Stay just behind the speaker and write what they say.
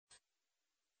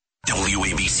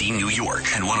WABC New York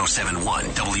and 107.1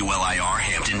 WLIR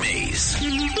Hampton Bays.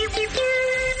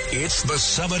 It's the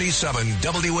 77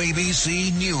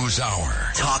 WABC News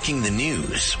Hour. Talking the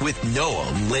news with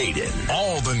Noam, Laden.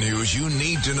 All the news you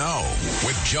need to know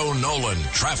with Joe Nolan,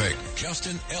 traffic,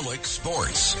 Justin Ellick,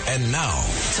 sports. And now,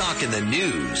 Talking the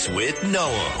news with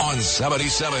Noam on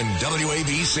 77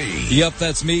 WABC. Yep,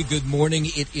 that's me. Good morning.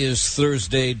 It is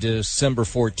Thursday, December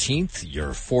 14th.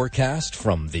 Your forecast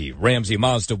from the Ramsey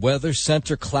Mazda Weather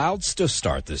Center. Clouds to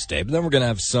start this day, but then we're going to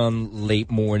have sun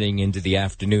late morning into the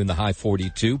afternoon, the high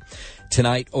 42.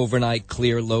 Tonight, overnight,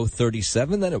 clear, low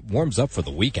 37. Then it warms up for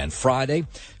the weekend. Friday,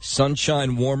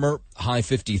 sunshine, warmer, high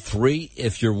 53.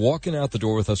 If you're walking out the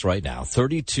door with us right now,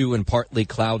 32 and partly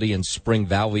cloudy in Spring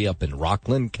Valley up in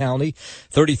Rockland County.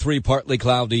 33 partly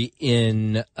cloudy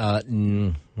in,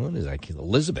 what is that?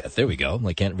 Elizabeth. There we go.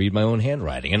 I can't read my own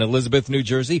handwriting. In Elizabeth, New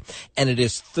Jersey. And it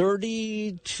is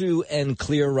 32 and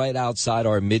clear right outside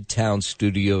our Midtown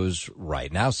studios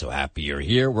right now. So happy you're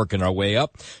here. Working our way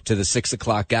up to the 6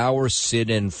 o'clock hour.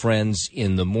 Sid and friends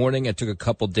in the morning. I took a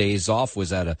couple days off.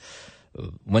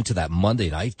 Went to that Monday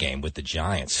night game with the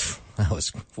Giants.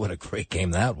 What a great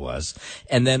game that was.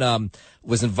 And then,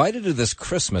 was invited to this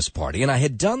Christmas party. And I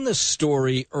had done this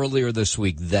story earlier this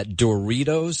week that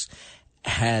Doritos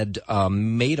had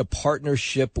made a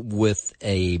partnership with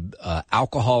a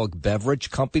alcoholic beverage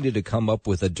company to come up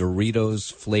with a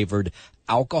Doritos flavored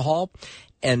alcohol.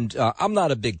 And I'm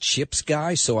not a big chips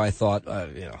guy, so I thought,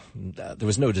 there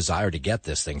was no desire to get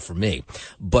this thing for me.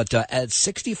 But at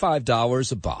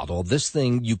 $65 a bottle, this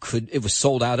thing it was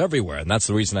sold out everywhere. And that's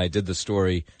the reason I did the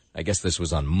story. I guess this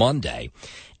was on Monday.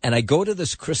 And I go to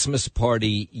this Christmas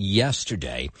party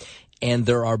yesterday, and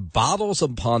there are bottles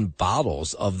upon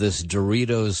bottles of this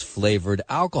Doritos flavored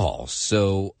alcohol.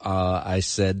 So I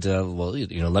said,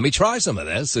 let me try some of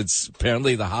this. It's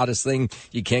apparently the hottest thing.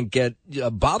 You can't get a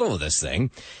bottle of this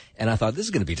thing. And I thought, this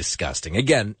is going to be disgusting.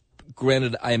 Again,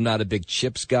 granted, I am not a big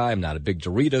chips guy. I'm not a big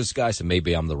Doritos guy, so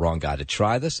maybe I'm the wrong guy to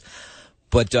try this.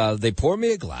 But they poured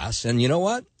me a glass, and you know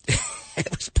what? It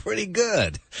was pretty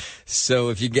good. So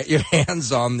if you get your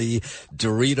hands on the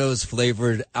Doritos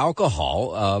flavored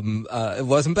alcohol, it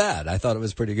wasn't bad. I thought it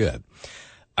was pretty good.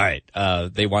 All right.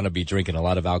 They want to be drinking a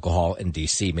lot of alcohol in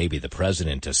D.C., maybe the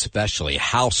president especially.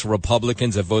 House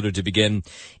Republicans have voted to begin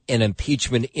an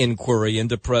impeachment inquiry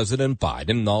into President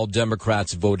Biden. All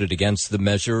Democrats voted against the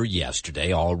measure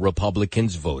yesterday. All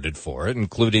Republicans voted for it,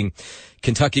 including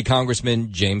Kentucky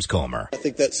Congressman James Comer. I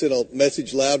think that sent a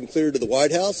message loud and clear to the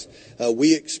White House.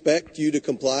 We expect you to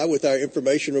comply with our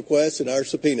information requests and our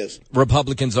subpoenas.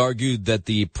 Republicans argued that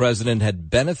the president had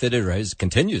benefited, or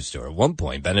continues to at one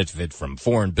point benefit from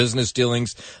foreign business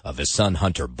dealings of his son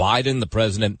Hunter Biden. The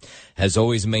president has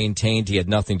always maintained he had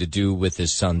nothing to do with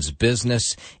his son's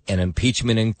business. An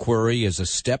impeachment inquiry is a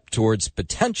step towards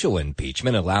potential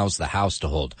impeachment, allows the House to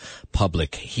hold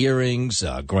public hearings,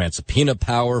 grants subpoena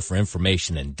power for information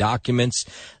and documents.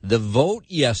 The vote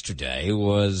yesterday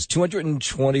was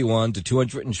 221 to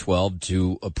 212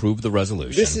 to approve the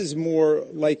resolution. This is more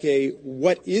like a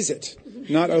what is it,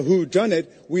 not a whodunit.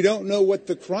 We don't know what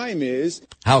the crime is.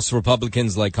 House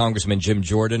Republicans like Congressman Jim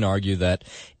Jordan argue that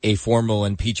a formal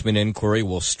impeachment inquiry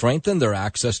will strengthen their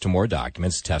access to more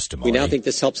documents, testimony. We now think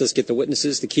this helps us get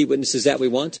the key witnesses that we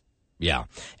want. Yeah.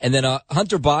 And then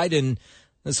Hunter Biden,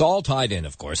 it's all tied in,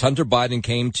 of course. Hunter Biden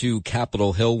came to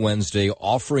Capitol Hill Wednesday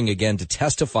offering again to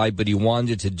testify, but he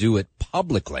wanted to do it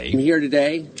publicly. I'm here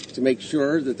today to make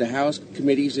sure that the House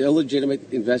committee's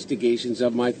illegitimate investigations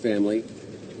of my family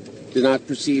do not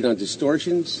proceed on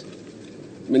distortions,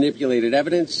 manipulated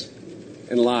evidence,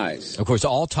 and lies. Of course,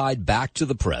 all tied back to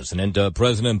the president.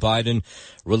 President Biden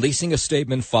releasing a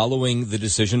statement following the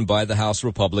decision by the House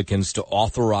Republicans to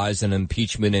authorize an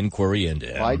impeachment inquiry into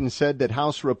him. Biden said that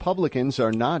House Republicans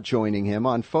are not joining him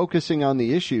on focusing on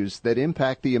the issues that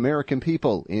impact the American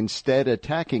people, instead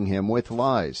attacking him with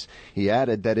lies. He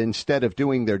added that instead of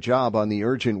doing their job on the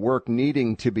urgent work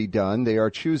needing to be done, they are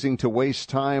choosing to waste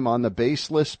time on the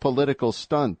baseless political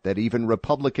stunt that even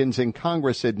Republicans in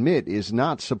Congress admit is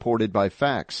not supported by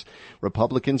facts.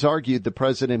 Republicans argued the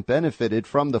president benefited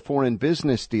from the foreign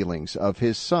business dealings of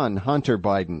his son, Hunter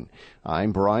Biden.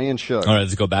 I'm Brian Shook. All right,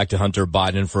 let's go back to Hunter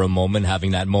Biden for a moment,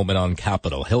 having that moment on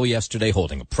Capitol Hill yesterday,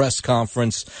 holding a press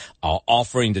conference,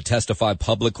 offering to testify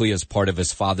publicly as part of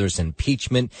his father's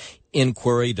impeachment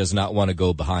inquiry. Does not want to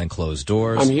go behind closed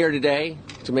doors. I'm here today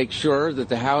to make sure that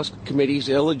the House committee's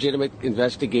illegitimate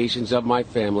investigations of my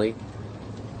family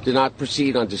do not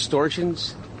proceed on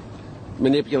distortions,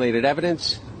 manipulated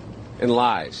evidence, and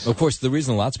lies. Of course, the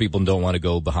reason lots of people don't want to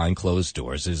go behind closed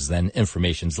doors is then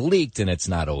information's leaked and it's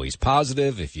not always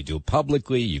positive. If you do it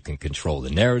publicly, you can control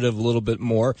the narrative a little bit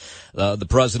more. The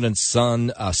president's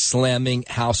son slamming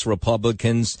House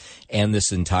Republicans and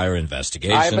this entire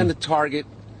investigation. I've been the target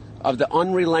of the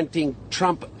unrelenting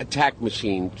Trump attack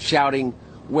machine shouting,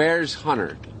 "Where's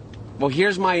Hunter?" Well,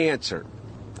 here's my answer.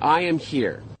 I am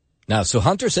here. Now, so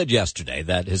Hunter said yesterday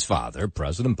that his father,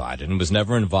 President Biden, was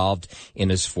never involved in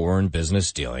his foreign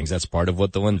business dealings. That's part of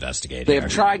what they'll investigate. They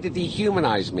have tried to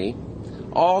dehumanize me,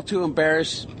 all to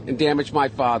embarrass and damage my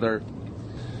father,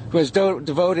 who has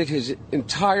devoted his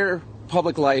entire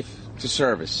public life to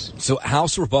service. So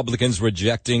House Republicans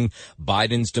rejecting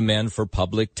Biden's demand for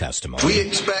public testimony. We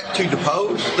expect to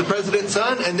depose the president's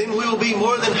son, and then we will be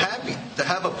more than happy to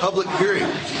have a public hearing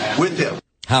with him.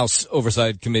 House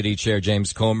Oversight Committee Chair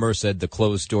James Comer said the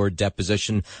closed-door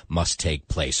deposition must take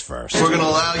place first. We're going to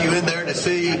allow you in there to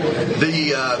see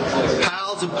the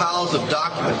piles and piles of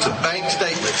documents, of bank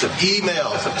statements, of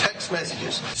emails, of text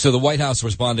messages. So the White House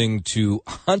responding to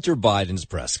Hunter Biden's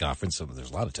press conference, so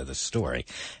there's a lot to this story,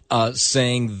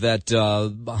 saying that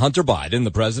Hunter Biden,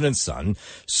 the president's son,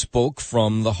 spoke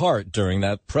from the heart during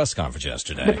that press conference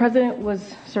yesterday. The president was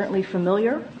certainly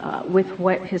familiar with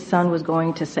what his son was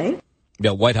going to say.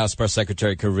 Yeah, White House Press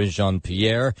Secretary Karine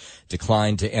Jean-Pierre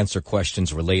declined to answer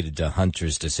questions related to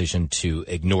Hunter's decision to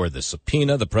ignore the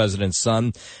subpoena. The president's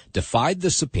son defied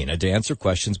the subpoena to answer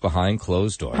questions behind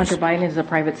closed doors. Hunter Biden is a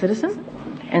private citizen,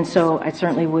 and so I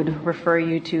certainly would refer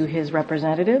you to his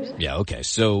representatives. Yeah, okay.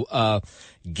 So,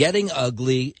 getting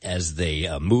ugly as they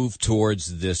move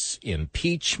towards this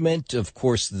impeachment. Of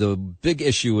course, the big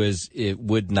issue is it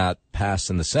would not pass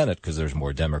in the Senate because there's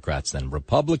more Democrats than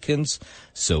Republicans.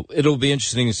 So it'll be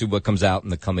interesting to see what comes out in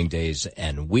the coming days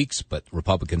and weeks, but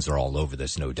Republicans are all over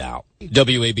this, no doubt.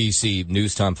 WABC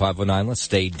News Time 509. Let's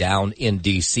stay down in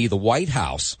D.C. The White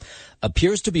House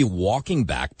appears to be walking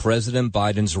back President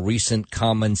Biden's recent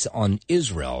comments on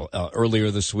Israel. Earlier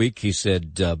this week, he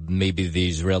said maybe the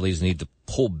Israelis need to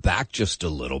pull back just a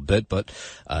little bit, but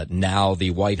now the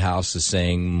White House is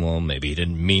saying, well, maybe he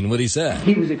didn't mean what he said.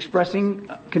 He was expressing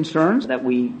concerns that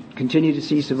we continue to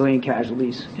see civilian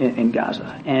casualties in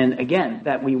Gaza. And again,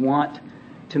 that we want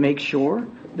to make sure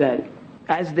that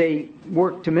as they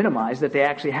work to minimize, that they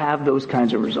actually have those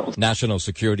kinds of results. National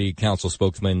Security Council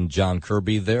spokesman John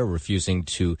Kirby there refusing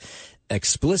to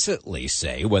explicitly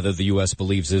say whether the U.S.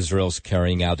 believes Israel's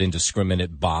carrying out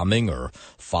indiscriminate bombing or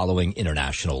following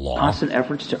international law. Constant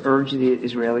efforts to urge the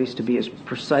Israelis to be as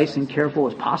precise and careful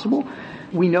as possible.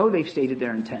 We know they've stated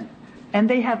their intent, and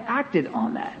they have acted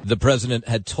on that. The president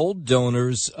had told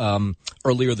donors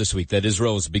earlier this week that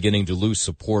Israel is beginning to lose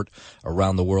support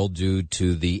around the world due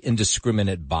to the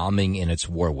indiscriminate bombing in its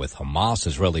war with Hamas.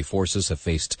 Israeli forces have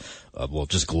faced,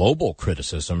 just global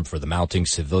criticism for the mounting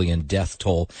civilian death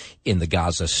toll in the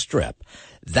Gaza Strip.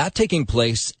 That taking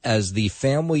place as the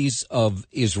families of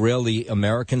Israeli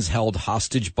Americans held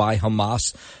hostage by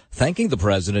Hamas, thanking the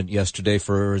president yesterday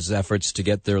for his efforts to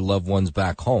get their loved ones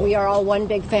back home. We are all one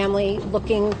big family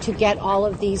looking to get all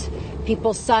of these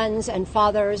people's sons and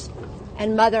fathers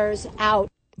and mothers out.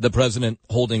 The president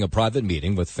holding a private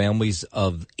meeting with families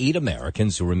of 8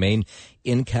 Americans who remain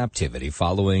in captivity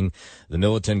following the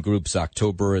militant group's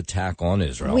October attack on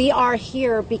Israel. We are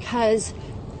here because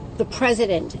the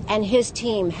president and his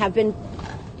team have been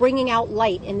bringing out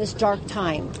light in this dark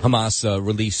time. Hamas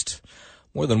released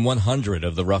more than 100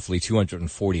 of the roughly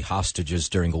 240 hostages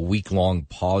during a week-long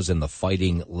pause in the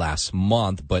fighting last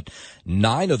month, but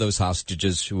 9 of those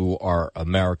hostages who are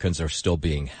Americans are still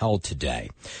being held today.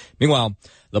 Meanwhile,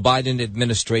 the Biden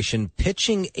administration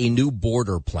pitching a new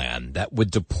border plan that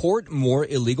would deport more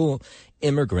illegal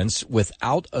immigrants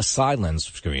without asylum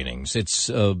screenings. It's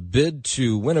a bid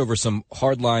to win over some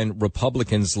hardline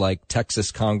Republicans like Texas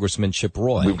Congressman Chip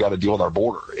Roy. We've got to deal with our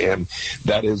border, and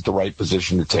that is the right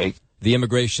position to take. The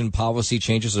immigration policy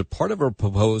changes are part of a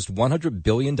proposed $100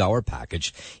 billion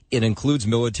package. It includes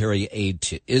military aid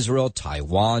to Israel,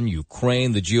 Taiwan,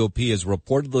 Ukraine. The GOP has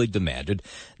reportedly demanded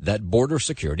that border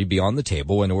security be on the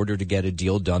table in order to get a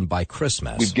deal done by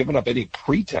Christmas. We've given up any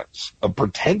pretense of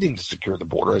pretending to secure the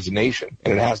border as a nation,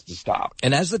 and it has to stop.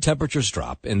 And as the temperatures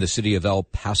drop in the city of El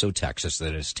Paso, Texas,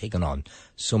 that has taken on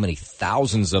so many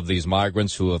thousands of these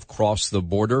migrants who have crossed the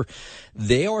border,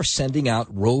 they are sending out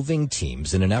roving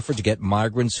teams in an effort to get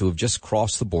migrants who have just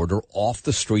crossed the border off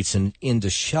the streets and into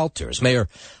shelters. Mayor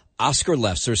Oscar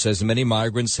Lesser says many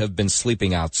migrants have been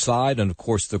sleeping outside, and of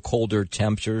course the colder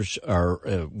temperatures are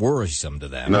worrisome to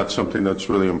them. And that's something that's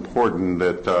really important,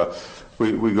 that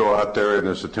we go out there, and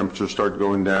as the temperatures start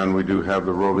going down, we do have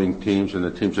the roving teams and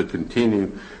the teams that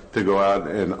continue to go out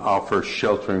and offer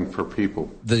sheltering for people.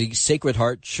 The Sacred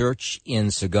Heart Church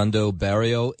in Segundo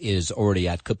Barrio is already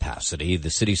at capacity. The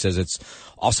city says it's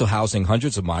also housing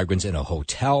hundreds of migrants in a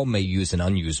hotel, may use an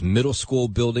unused middle school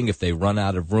building if they run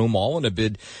out of room, all in a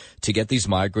bid to get these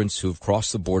migrants who've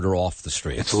crossed the border off the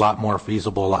streets. It's a lot more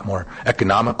feasible, a lot more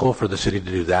economical for the city to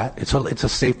do that. It's a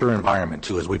safer environment,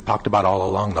 too. As we've talked about all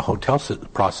along, the hotel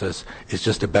process is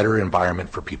just a better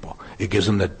environment for people. It gives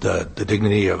them the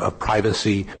dignity of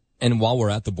privacy. And while we're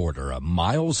at the border,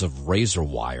 miles of razor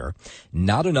wire,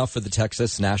 not enough for the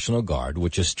Texas National Guard,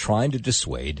 which is trying to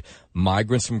dissuade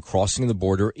migrants from crossing the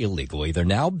border illegally. They're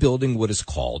now building what is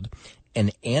called an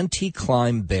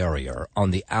anti-climb barrier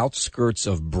on the outskirts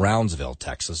of Brownsville,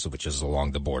 Texas, which is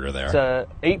along the border there.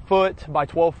 It's 8-foot by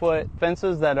 12-foot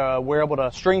fences that we're able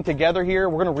to string together here.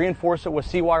 We're going to reinforce it with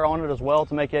C-wire on it as well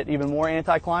to make it even more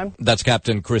anti-climb. That's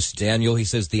Captain Chris Daniel. He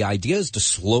says the idea is to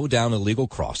slow down illegal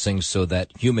crossings so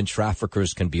that human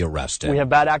traffickers can be arrested. We have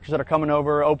bad actors that are coming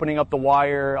over, opening up the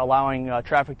wire, allowing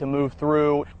traffic to move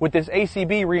through. With this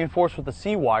ACB reinforced with the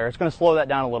C-wire, it's going to slow that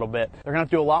down a little bit. They're going to have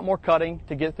to do a lot more cutting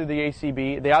to get through the ACB.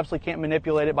 They obviously can't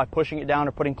manipulate it by pushing it down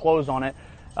or putting clothes on it.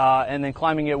 And then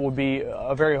climbing it would be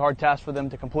a very hard task for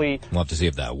them to complete. We'll have to see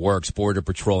if that works. Border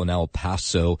Patrol in El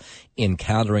Paso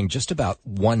encountering just about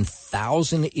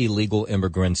 1,000 illegal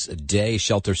immigrants a day.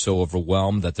 Shelter so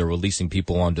overwhelmed that they're releasing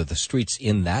people onto the streets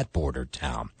in that border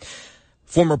town.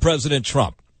 Former President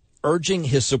Trump urging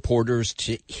his supporters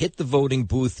to hit the voting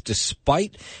booth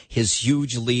despite his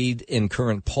huge lead in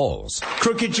current polls.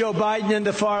 Crooked Joe Biden and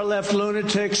the far-left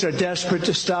lunatics are desperate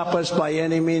to stop us by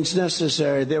any means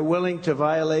necessary. They're willing to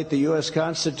violate the U.S.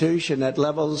 Constitution at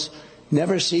levels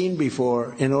never seen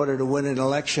before in order to win an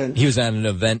election. He was at an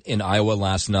event in Iowa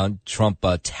last night, Trump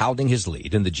touting his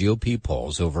lead in the GOP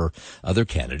polls over other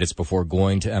candidates before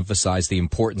going to emphasize the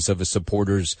importance of his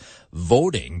supporters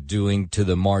voting due to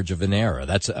the margin of error.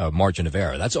 That's a margin of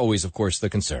error. That's always, of course, the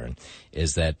concern,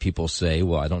 is that people say,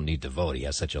 well, I don't need to vote. He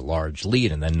has such a large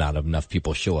lead, and then not enough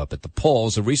people show up at the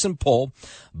polls. A recent poll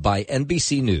by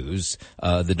NBC News,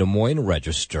 the Des Moines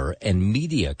Register, and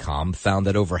Mediacom found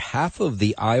that over half of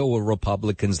the Iowa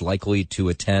Republicans likely to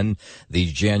attend the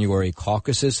January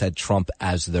caucuses had Trump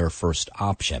as their first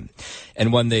option.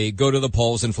 And when they go to the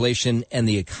polls, inflation and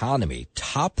the economy,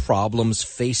 top problems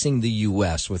facing the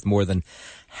U.S., with more than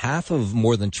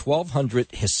 1,200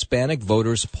 Hispanic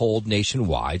voters polled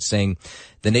nationwide saying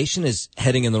the nation is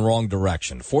heading in the wrong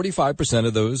direction. 45%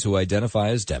 of those who identify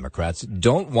as Democrats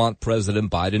don't want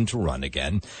President Biden to run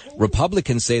again.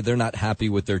 Republicans say they're not happy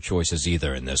with their choices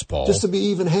either in this poll. Just to be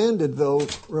even-handed, though,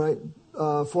 right,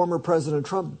 former President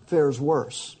Trump fares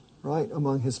worse, right,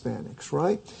 among Hispanics,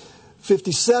 right?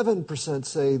 57%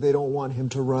 say they don't want him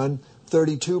to run.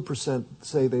 32%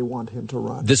 say they want him to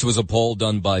run. This was a poll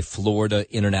done by Florida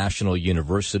International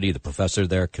University. The professor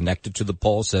there connected to the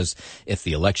poll says if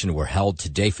the election were held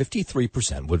today,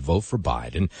 53% would vote for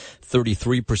Biden,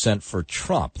 33% for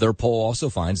Trump. Their poll also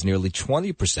finds nearly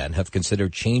 20% have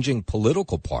considered changing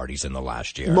political parties in the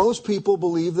last year. Most people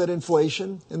believe that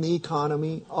inflation and the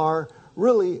economy are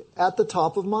really at the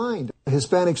top of mind.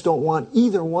 Hispanics don't want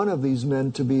either one of these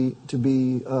men to be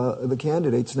the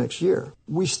candidates next year.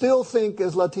 We still think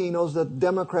as Latinos that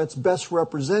Democrats best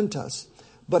represent us,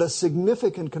 but a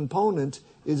significant component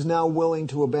is now willing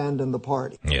to abandon the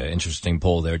party. Yeah, interesting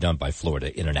poll there done by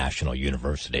Florida International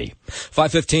University.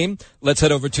 5:15, let's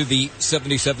head over to the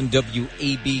 77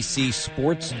 WABC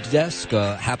Sports Desk.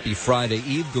 Happy Friday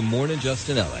Eve. Good morning,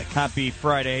 Justin Ellick. Happy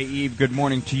Friday Eve. Good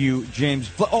morning to you,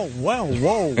 James. Oh, well,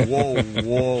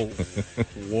 whoa.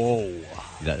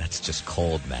 That's just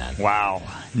cold, man. Wow.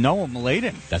 Noam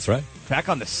Laden. That's right. Back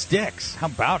on the sticks. How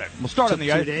about it? We'll start on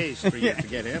the ice. 2 days for you to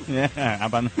get him.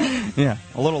 Yeah,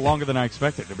 a little longer than I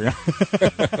expected, to be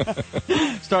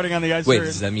honest. Starting on the ice. Wait,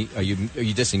 does that mean, are you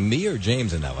dissing me or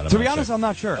James in that one? To be honest, I'm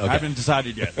not sure. Okay. I haven't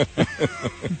decided yet.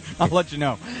 I'll let you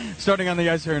know. Starting on the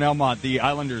ice here in Elmont, the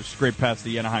Islanders scraped past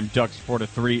the Anaheim Ducks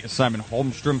 4-3. Simon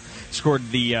Holmstrom scored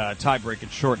the tie-break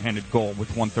and shorthanded goal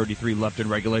with 1:33 left in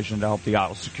regulation to help the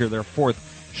Isles secure their fourth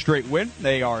straight win.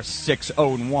 They are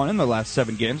 6-0-1 in the last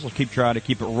 7 games. They'll try to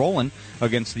keep it rolling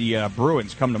against the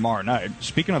Bruins come tomorrow night.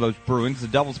 Speaking of those Bruins, the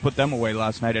Devils put them away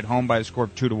last night at home by a score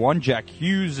of 2-1. Jack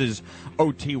Hughes'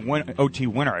 OT winner, with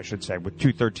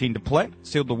 2:13 to play,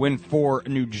 sealed the win for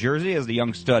New Jersey as the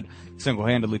young stud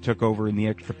single-handedly took over in the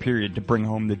extra period to bring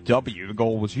home the W. The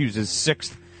goal was Hughes'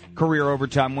 6th career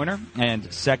overtime winner and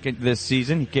 2nd this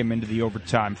season. He came into the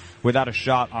overtime without a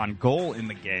shot on goal in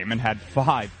the game and had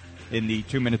 5 in the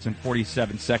 2 minutes and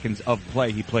 47 seconds of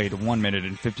play. He played 1 minute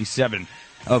and 57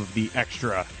 of the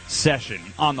extra session.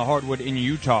 On the hardwood in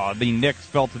Utah, the Knicks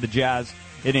fell to the Jazz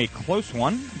in a close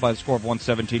one by the score of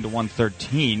 117 to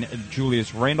 113.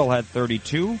 Julius Randle had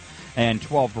 32 and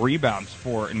 12 rebounds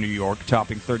for New York,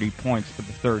 topping 30 points for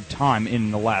the third time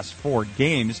in the last 4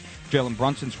 games. Jalen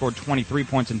Brunson scored 23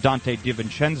 points, and Dante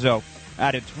DiVincenzo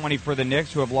added 20 for the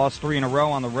Knicks, who have lost 3 in a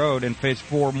row on the road and face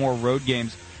 4 more road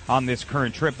games on this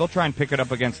current trip. They'll try and pick it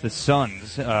up against the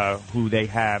Suns, who they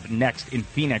have next in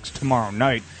Phoenix tomorrow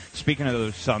night. Speaking of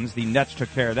those Suns, the Nets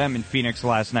took care of them in Phoenix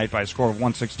last night by a score of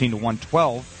 116 to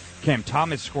 112. Cam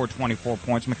Thomas scored 24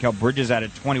 points. Mikal Bridges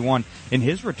added 21 in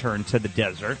his return to the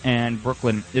desert. And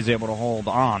Brooklyn is able to hold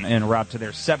on en route to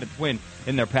their 7th win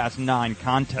in their past 9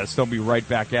 contests. They'll be right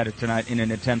back at it tonight in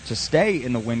an attempt to stay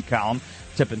in the win column,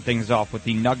 tipping things off with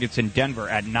the Nuggets in Denver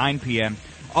at 9 p.m.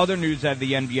 Other news out of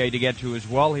the NBA to get to as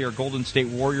well here. Golden State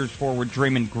Warriors forward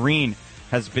Draymond Green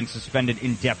has been suspended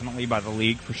indefinitely by the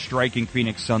league for striking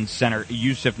Phoenix Suns center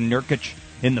Yusuf Nurkic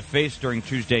in the face during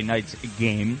Tuesday night's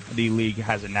game, the league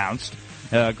has announced.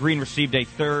 Green received a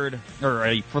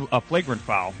flagrant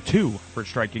foul, 2 for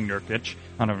striking Nurkic.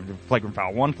 I don't know, flagrant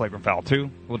foul 1, flagrant foul 2.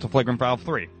 What's a flagrant foul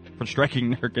 3? For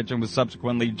striking Nurkic, and was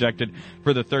subsequently ejected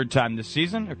for the 3rd time this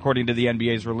season. According to the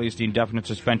NBA's release, the indefinite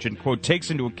suspension, quote, takes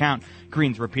into account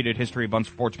Green's repeated history of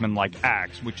unsportsmanlike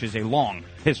acts, which is a long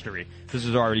history. This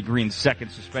is already Green's 2nd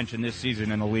suspension this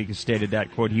season, and the league has stated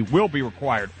that, quote, he will be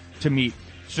required to meet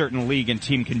certain league and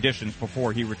team conditions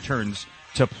before he returns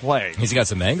to play. He's got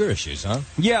some anger issues, huh?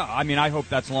 Yeah, I mean, I hope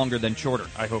that's longer than shorter.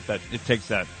 I hope that it takes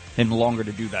that and longer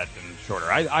to do that than shorter.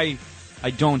 I'm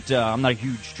not a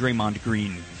huge Draymond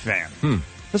Green fan.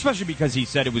 Especially because he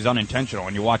said it was unintentional,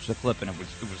 and you watch the clip and it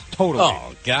was totally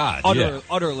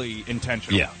utterly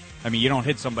intentional. Yeah. I mean, you don't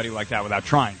hit somebody like that without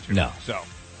trying to. No. So,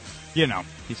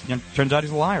 turns out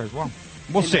he's a liar as well.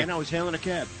 We'll see. I was hailing a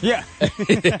cab. Yeah.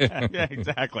 Yeah,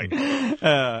 exactly.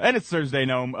 And it's Thursday,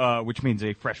 Noam, which means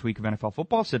a fresh week of NFL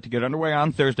football set to get underway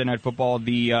on Thursday Night Football.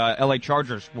 The L.A.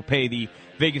 Chargers will pay the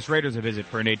Vegas Raiders a visit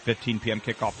for an 8:15 p.m.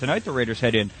 kickoff tonight. The Raiders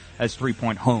head in as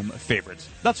 3-point home favorites.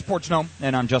 That's Sports Noam,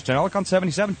 and I'm Justin Ellick on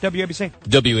 77 WABC.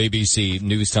 WABC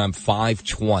News Time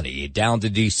 5:20. Down to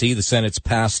D.C., the Senate's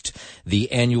passed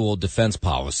the annual defense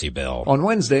policy bill. On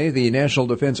Wednesday, the National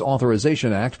Defense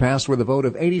Authorization Act passed with a vote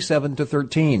of 87 to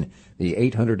 13. The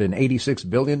 $886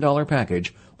 billion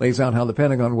package lays out how the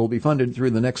Pentagon will be funded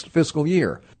through the next fiscal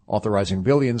year, authorizing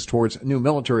billions towards new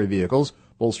military vehicles,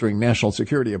 bolstering national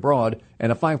security abroad,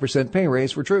 and a 5% pay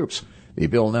raise for troops. The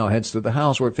bill now heads to the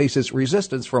House, where it faces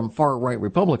resistance from far-right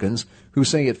Republicans who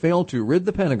say it failed to rid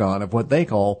the Pentagon of what they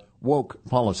call woke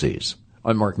policies.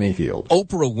 I'm Mark Mayfield.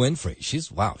 Oprah Winfrey,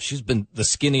 she's been the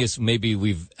skinniest maybe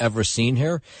we've ever seen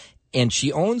her. And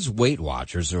she owns Weight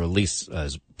Watchers, or at least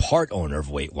as part owner of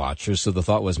Weight Watchers. So the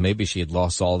thought was maybe she had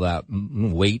lost all that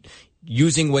weight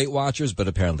using Weight Watchers, but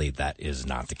apparently that is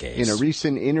not the case. In a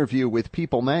recent interview with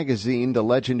People magazine, the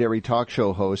legendary talk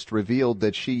show host revealed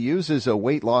that she uses a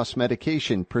weight loss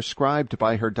medication prescribed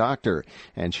by her doctor,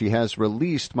 and she has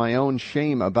released my own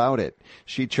shame about it.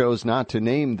 She chose not to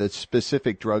name the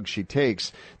specific drug she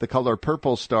takes. The Color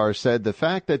Purple star said the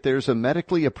fact that there's a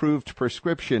medically approved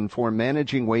prescription for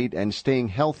managing weight and staying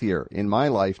healthier in my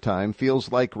lifetime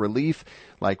feels like relief,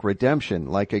 like redemption,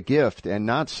 like a gift, and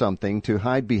not something to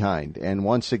hide behind and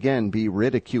once again be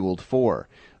ridiculed for.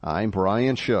 I'm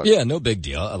Brian Shook. Yeah, no big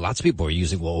deal. Lots of people are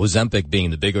using, Ozempic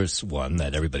being the biggest one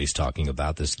that everybody's talking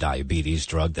about, this diabetes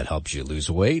drug that helps you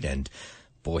lose weight. And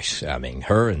boy, I mean,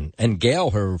 her and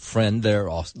Gail, her friend, they're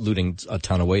all losing a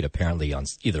ton of weight apparently on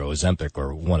either Ozempic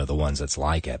or one of the ones that's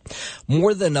like it.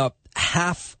 More than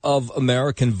half of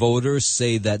American voters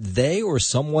say that they or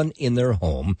someone in their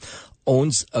home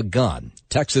owns a gun.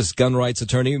 Texas gun rights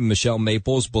attorney Michelle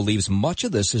Maples believes much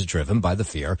of this is driven by the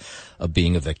fear of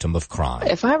being a victim of crime.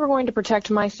 If I were going to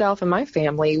protect myself and my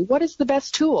family, what is the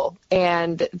best tool?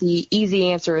 And the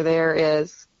easy answer there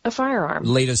is a firearm.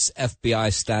 Latest FBI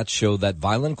stats show that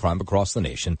violent crime across the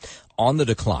nation on the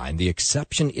decline. The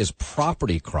exception is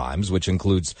property crimes, which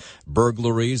includes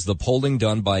burglaries. The polling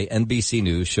done by NBC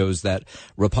News shows that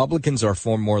Republicans are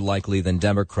far more likely than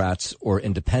Democrats or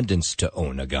independents to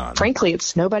own a gun. Frankly,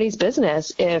 it's nobody's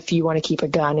business if you want to keep a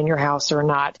gun in your house or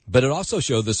not. But it also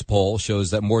this poll shows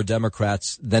that more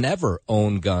Democrats than ever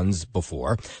own guns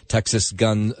before. Texas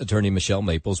gun attorney Michelle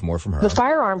Maples, more from her. The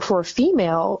firearm for a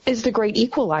female is the great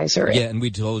equalizer. Yeah, and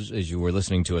we told, as you were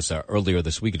listening to us earlier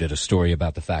this week, did a story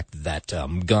about the fact that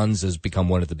guns has become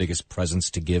one of the biggest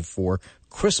presents to give for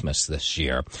Christmas this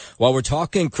year. While we're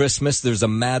talking Christmas, there's a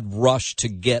mad rush to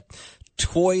get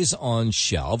toys on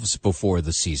shelves before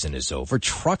the season is over.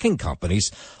 Trucking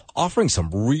companies offering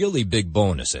some really big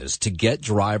bonuses to get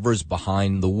drivers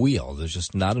behind the wheel. There's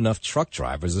just not enough truck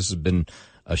drivers. This has been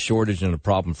a shortage and a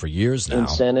problem for years now.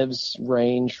 Incentives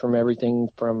range from everything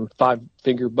from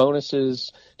 5-figure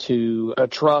bonuses to a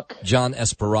truck. John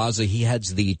Esperanza, he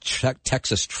heads the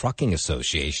Texas Trucking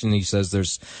Association. He says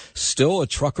there's still a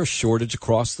trucker shortage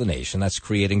across the nation. That's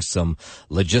creating some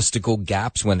logistical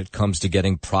gaps when it comes to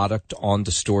getting product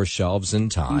onto store shelves in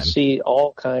time. You see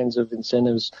all kinds of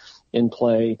incentives in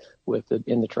play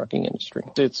in the trucking industry.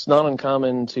 It's not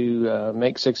uncommon to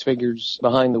make six figures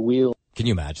behind the wheel. Can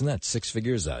you imagine that? 6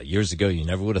 figures? Years ago, you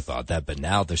never would have thought that, but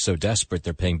now they're so desperate,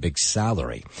 they're paying big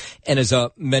salary. And as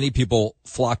many people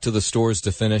flock to the stores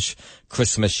to finish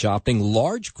Christmas shopping,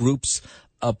 large groups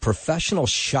of professional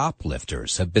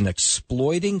shoplifters have been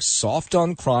exploiting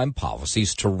soft-on-crime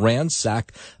policies to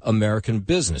ransack American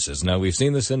businesses. Now, we've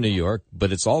seen this in New York,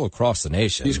 but it's all across the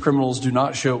nation. These criminals do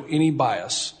not show any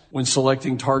bias when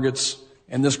selecting targets,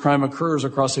 and this crime occurs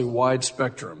across a wide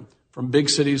spectrum, from big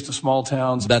cities to small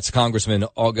towns. That's Congressman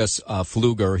August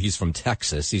Pfluger. He's from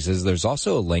Texas. He says there's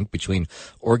also a link between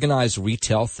organized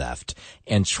retail theft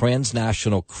and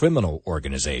transnational criminal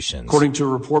organizations. According to a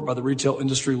report by the Retail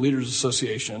Industry Leaders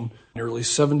Association, nearly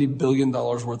 $70 billion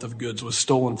worth of goods was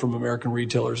stolen from American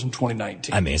retailers in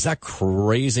 2019. I mean, is that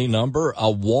crazy number?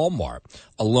 Walmart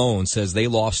alone says they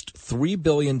lost $3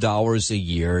 billion a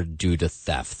year due to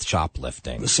theft,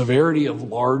 shoplifting. The severity of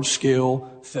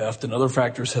large-scale theft and other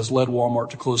factors has led Walmart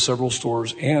to close several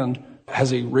stores and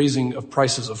has a raising of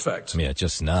prices effect. Yeah,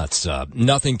 just nuts.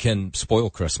 Nothing can spoil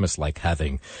Christmas like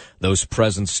having those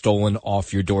presents stolen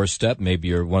off your doorstep. Maybe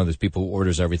you're one of those people who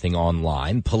orders everything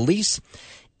online. Police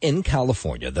in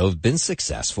California, though, have been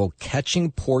successful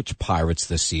catching porch pirates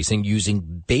this season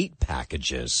using bait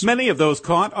packages. Many of those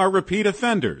caught are repeat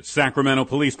offenders. Sacramento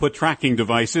police put tracking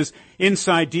devices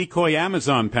inside decoy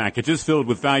Amazon packages filled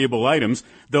with valuable items.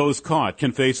 Those caught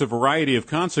can face a variety of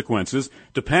consequences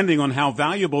depending on how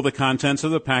valuable the contents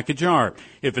of the package are.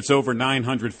 If it's over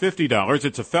 $950,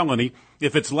 it's a felony.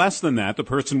 If it's less than that, the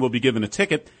person will be given a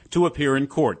ticket to appear in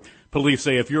court. Police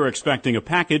say if you're expecting a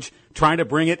package, try to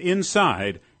bring it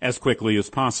inside as quickly as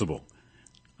possible.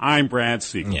 I'm Brad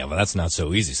Siegel. Yeah, well, that's not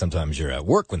so easy. Sometimes you're at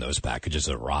work when those packages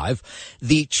arrive.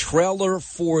 The trailer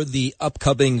for the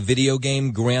upcoming video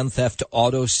game Grand Theft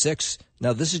Auto 6.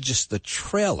 Now, this is just the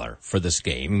trailer for this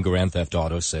game, Grand Theft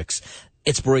Auto 6.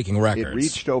 It's breaking records. It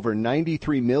reached over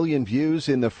 93 million views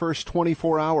in the first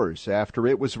 24 hours after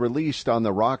it was released on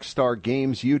the Rockstar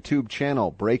Games YouTube channel,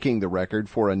 breaking the record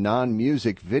for a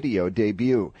non-music video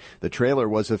debut. The trailer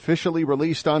was officially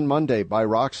released on Monday by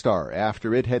Rockstar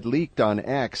after it had leaked on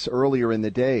X earlier in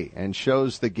the day and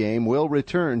shows the game will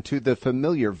return to the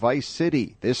familiar Vice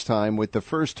City, this time with the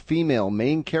first female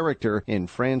main character in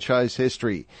franchise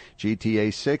history.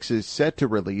 GTA 6 is set to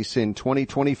release in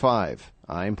 2025.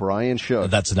 I'm Brian Shook.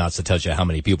 That's nuts to tells you how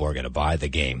many people are going to buy the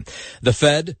game. The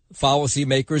Fed,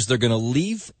 policymakers, they're going to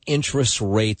leave interest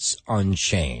rates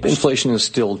unchanged. Inflation is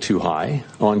still too high.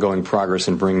 Ongoing progress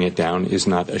in bringing it down is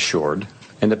not assured,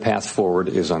 and the path forward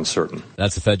is uncertain.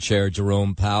 That's the Fed Chair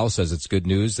Jerome Powell says it's good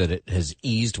news that it has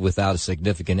eased without a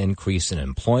significant increase in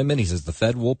employment. He says the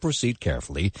Fed will proceed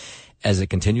carefully as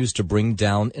it continues to bring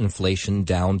down inflation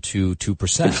down to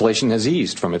 2%. Inflation has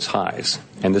eased from its highs,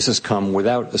 and this has come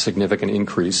without a significant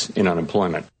increase in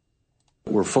unemployment.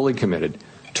 We're fully committed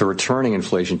to returning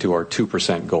inflation to our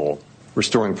 2% goal.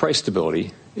 Restoring price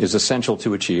stability is essential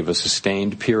to achieve a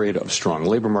sustained period of strong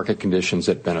labor market conditions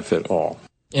that benefit all.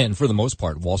 And for the most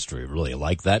part, Wall Street really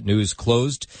liked that. News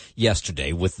closed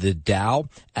yesterday with the Dow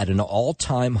at an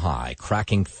all-time high,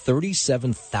 cracking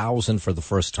 37,000 for the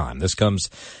first time. This comes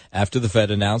after the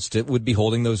Fed announced it would be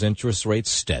holding those interest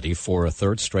rates steady for a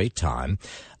third straight time.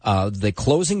 The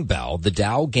closing bell, the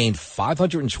Dow gained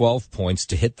 512 points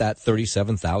to hit that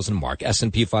 37,000 mark.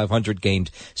 S&P 500 gained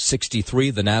 63.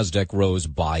 The NASDAQ rose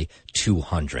by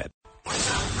 200.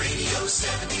 Radio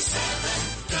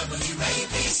 77,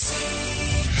 WABC.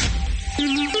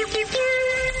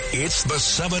 It's the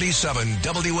 77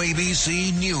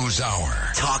 WABC News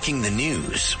Hour. Talking the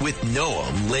news with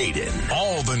Noam, Laden.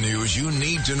 All the news you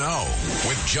need to know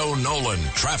with Joe Nolan,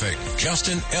 traffic,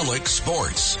 Justin Ellick,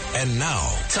 sports. And now,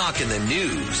 Talking the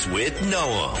news with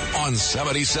Noam on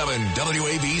 77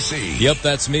 WABC. Yep,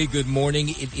 that's me. Good morning.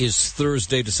 It is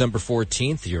Thursday, December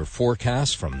 14th. Your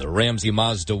forecast from the Ramsey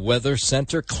Mazda Weather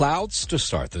Center. Clouds to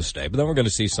start this day, but then we're going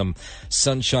to see some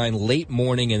sunshine late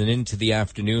morning and into the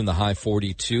afternoon, the high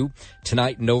 42. 32.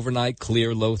 Tonight and overnight,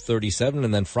 clear, low 37.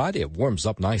 And then Friday, it warms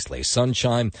up nicely.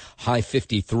 Sunshine, high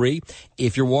 53.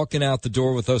 If you're walking out the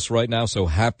door with us right now, so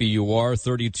happy you are.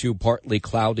 32, partly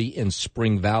cloudy in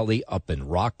Spring Valley up in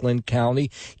Rockland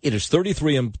County. It is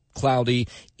 33 and cloudy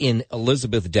in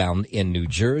Elizabeth down in New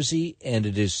Jersey, and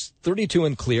it is 32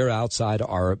 and clear outside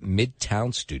our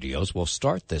Midtown studios. We'll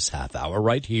start this half hour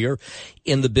right here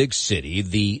in the big city.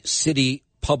 The city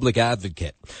public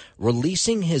advocate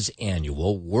releasing his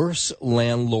annual Worst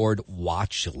Landlord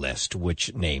Watch List,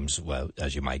 which names, well,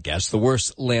 as you might guess, the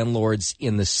worst landlords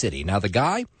in the city. Now, the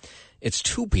guy, it's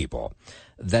two people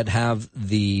that have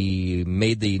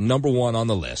made the number one on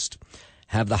the list,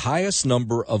 have the highest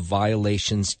number of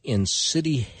violations in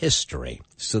city history.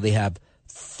 So they have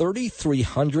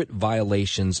 3,300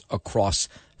 violations across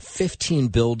 15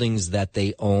 buildings that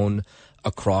they own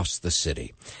across the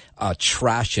city.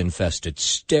 Trash-infested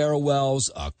stairwells,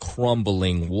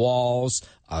 crumbling walls,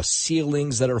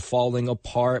 ceilings that are falling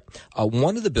apart.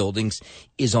 One of the buildings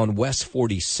is on West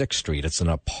 46th Street. It's an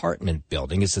apartment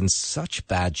building. It's in such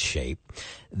bad shape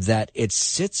that it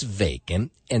sits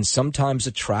vacant and sometimes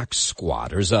attracts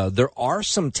squatters. There are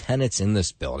some tenants in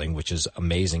this building, which is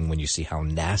amazing when you see how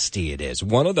nasty it is.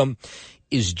 One of them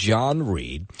is John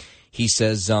Reed. He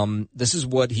says this is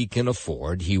what he can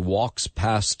afford. He walks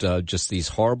past just these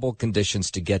horrible conditions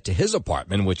to get to his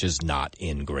apartment, which is not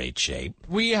in great shape.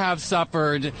 We have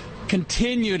suffered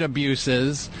continued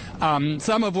abuses,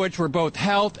 some of which were both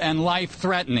health and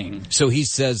life-threatening. So he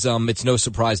says it's no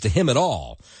surprise to him at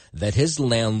all that his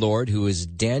landlord, who is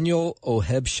Daniel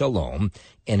Oheb Shalom,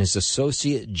 and his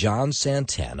associate John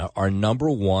Santana are number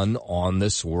one on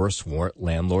this worst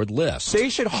landlord list. They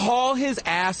should haul his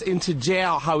ass into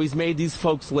jail how he's made these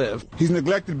folks live. He's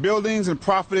neglected buildings and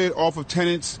profited off of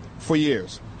tenants for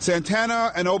years.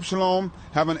 Santana and Oheb Shalom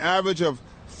have an average of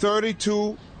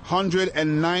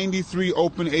 3,293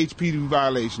 open HPD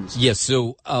violations. Yes,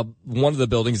 so one of the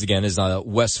buildings, again, is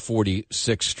West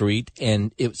 46th Street,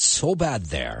 and it's so bad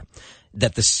there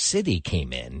that the city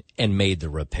came in and made the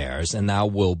repairs and now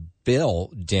will bill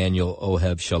Daniel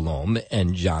Oheb Shalom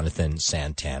and Jonathan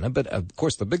Santana. But, of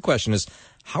course, the big question is,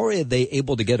 how are they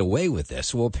able to get away with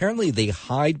this? Well, apparently they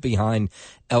hide behind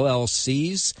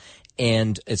LLCs,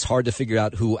 and it's hard to figure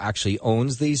out who actually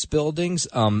owns these buildings.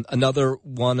 Another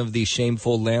one of these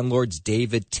shameful landlords,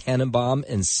 David Tannenbaum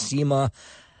and Seema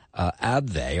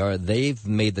they've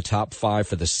made the top 5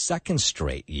 for the second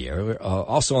straight year.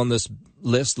 Also on this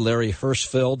list, Larry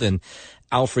Hirschfeld and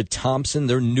Alfred Thompson.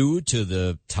 They're new to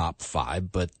the top 5,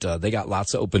 but they got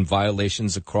lots of open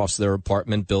violations across their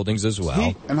apartment buildings as well.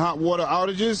 Heat and hot water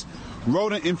outages,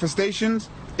 rodent infestations,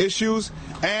 issues,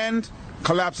 and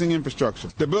collapsing infrastructure.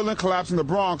 The building collapse in the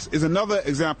Bronx is another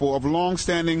example of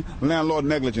long-standing landlord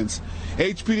negligence.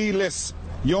 HPD lists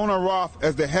Yona Roth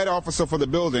as the head officer for the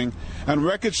building, and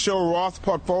records show Roth's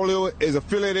portfolio is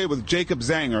affiliated with Jacob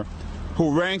Zanger,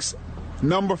 who ranks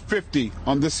number 50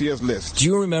 on this year's list. Do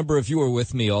you remember, if you were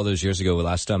with me all those years ago,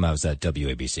 last time I was at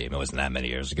WABC, it wasn't that many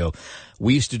years ago,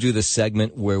 we used to do this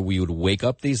segment where we would wake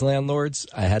up these landlords.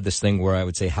 I had this thing where I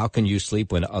would say, how can you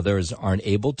sleep when others aren't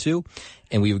able to?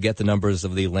 And we would get the numbers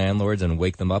of the landlords and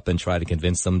wake them up and try to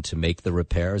convince them to make the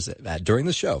repairs during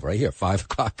the show, right here, 5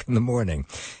 o'clock in the morning.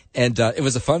 And it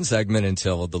was a fun segment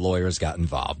until the lawyers got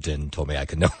involved and told me I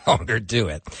could no longer do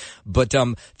it. But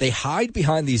they hide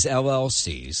behind these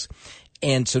LLCs.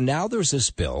 And so now there's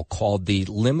this bill called the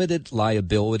Limited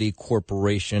Liability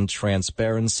Corporation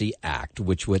Transparency Act,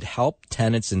 which would help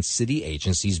tenants and city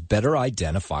agencies better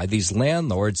identify these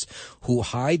landlords who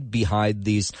hide behind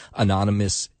these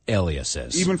anonymous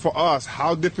aliases. Even for us,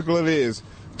 how difficult it is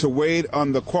to wait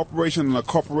on the corporation and the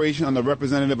corporation on the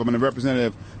representative and the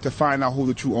representative to find out who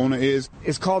the true owner is.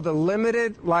 It's called the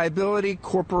Limited Liability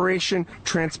Corporation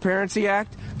Transparency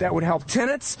Act that would help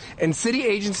tenants and city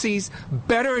agencies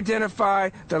better identify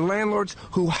the landlords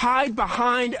who hide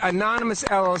behind anonymous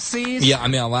LLCs. Yeah, I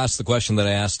mean, I'll ask the question that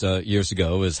I asked years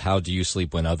ago is, how do you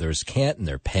sleep when others can't and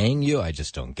they're paying you? I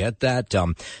just don't get that.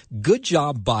 Good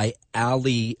job by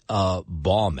Ali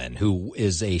Bauman, who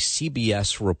is a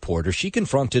CBS reporter. She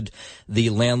confronted the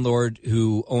landlord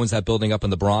who owns that building up in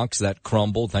the Bronx that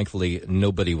crumbled. Thankfully,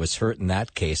 nobody was hurt in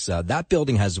that case. That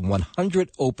building has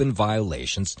 100 open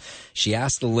violations. She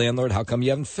asked the landlord, how come you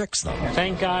haven't fixed them?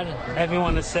 Thank God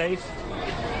everyone is safe,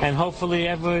 and hopefully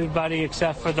everybody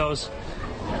except for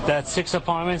that 6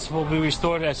 apartments will be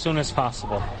restored as soon as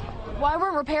possible. Why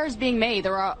weren't repairs being made?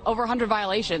 There were over 100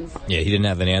 violations. Yeah, he didn't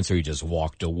have an answer. He just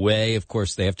walked away. Of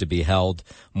course, they have to be held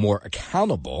more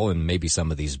accountable, and maybe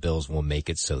some of these bills will make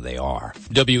it so they are.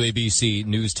 WABC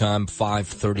News Time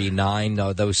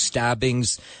 5:39. Those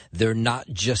stabbings, they're not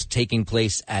just taking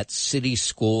place at city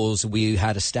schools. We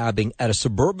had a stabbing at a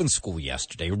suburban school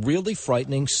yesterday. Really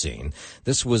frightening scene.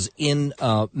 This was in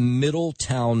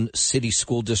Middletown City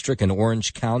School District in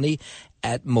Orange County.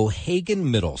 At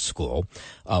Mohegan Middle School,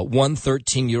 one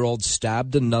 13-year-old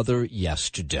stabbed another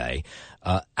yesterday.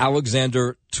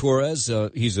 Alexander Torres,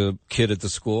 he's a kid at the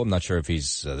school. I'm not sure if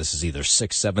this is either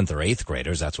 6th, 7th, or 8th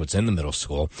graders. That's what's in the middle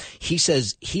school. He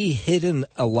says he hid in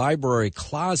a library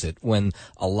closet when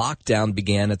a lockdown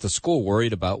began at the school,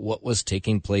 worried about what was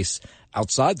taking place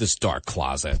outside this dark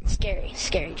closet.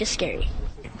 Scary, just scary.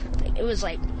 It was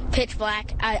like pitch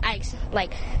black. I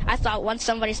thought once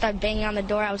somebody started banging on the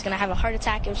door, I was going to have a heart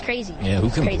attack. It was crazy. Yeah, who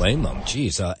can blame them?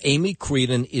 Jeez. Amy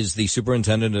Creedon is the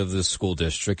superintendent of the school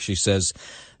district. She says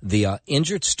the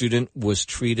injured student was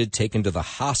treated, taken to the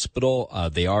hospital.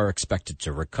 They are expected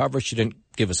to recover. She didn't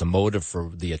give us a motive for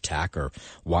the attack or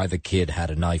why the kid had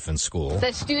a knife in school.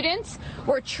 The students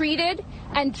were treated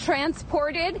and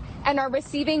transported and are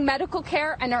receiving medical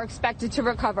care and are expected to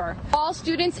recover. All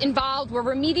students involved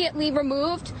were immediately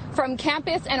removed from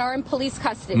campus and are in police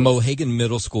custody. Mohegan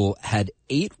Middle School had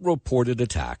 8 reported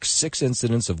attacks, 6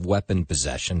 incidents of weapon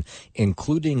possession,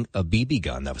 including a BB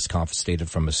gun that was confiscated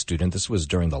from a student. This was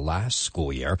during the last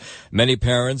school year. Many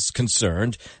parents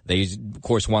concerned. They, of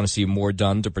course, want to see more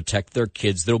done to protect their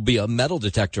kids. There'll be a metal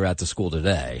detector at the school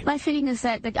today. My feeling is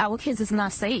that our kids is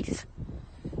not safe.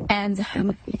 And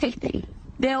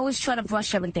they always try to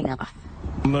brush everything off.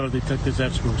 Metal detectors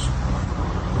at schools.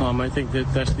 I think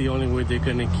that's the only way they're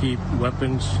going to keep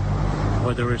weapons,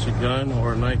 whether it's a gun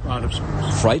or a knife, out of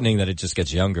schools. Frightening that it just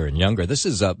gets younger and younger. This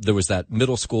is there was that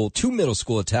two middle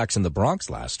school attacks in the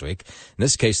Bronx last week. In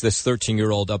this case, this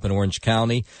 13-year-old up in Orange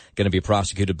County going to be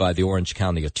prosecuted by the Orange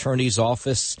County Attorney's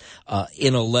Office.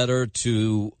 In a letter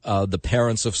to the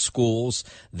parents of schools,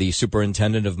 the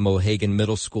superintendent of Mohegan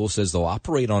Middle School says they'll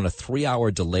operate on a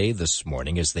 3-hour delay this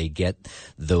morning as they get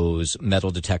those metal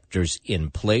detectors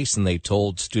in place. And they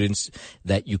told students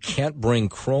that you can't bring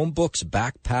Chromebooks,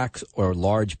 backpacks, or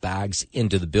large bags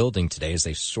into the building today as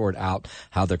they sort out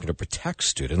how they're going to protect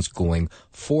students going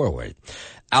forward.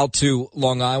 Out to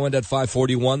Long Island at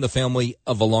 5:41, the family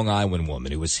of a Long Island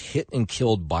woman who was hit and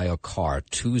killed by a car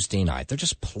Tuesday night. They're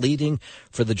just pleading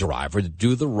for the driver to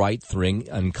do the right thing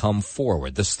and come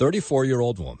forward. This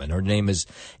 34-year-old woman, her name is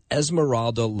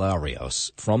Esmeralda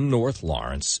Larios from North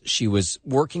Lawrence. She was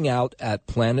working out at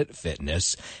Planet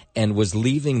Fitness and was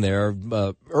leaving there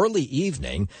early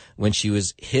evening when she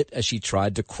was hit as she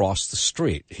tried to cross the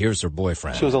street. Here's her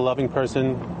boyfriend. She was a loving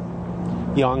person,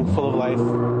 young, full of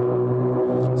life.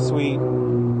 Sweet,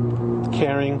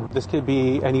 caring. This could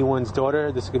be anyone's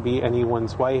daughter. This could be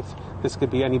anyone's wife. This could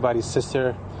be anybody's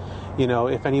sister. You know,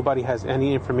 if anybody has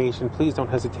any information, please don't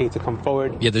hesitate to come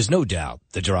forward. Yeah, there's no doubt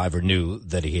the driver knew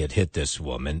that he had hit this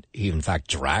woman. He, in fact,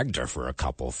 dragged her for a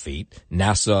couple feet.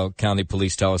 Nassau County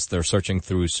Police tell us they're searching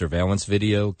through surveillance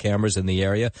video cameras in the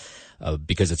area.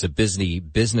 Because it's a busy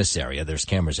business area, there's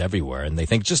cameras everywhere, and they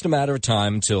think just a matter of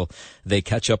time until they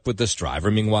catch up with this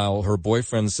driver. Meanwhile, her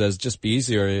boyfriend says just be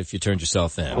easier if you turned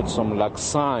yourself in. Put some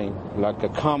sign, like a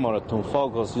camera to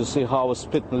focus. You see how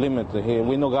speed limit here.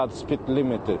 We know got speed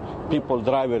limit. People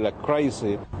drive it like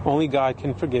crazy. Only God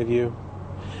can forgive you.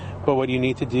 But what you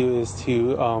need to do is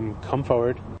to come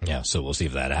forward. Yeah, so we'll see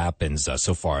if that happens.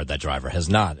 So far, that driver has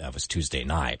not. That was Tuesday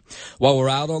night. While we're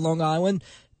out on Long Island,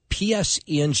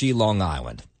 PSE&G Long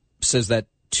Island says that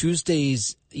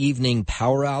Tuesday's evening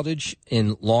power outage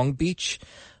in Long Beach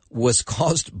was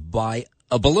caused by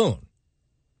a balloon.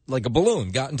 Like a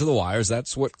balloon got into the wires.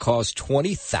 That's what caused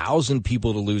 20,000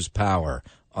 people to lose power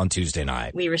on Tuesday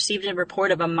night. We received a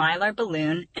report of a Mylar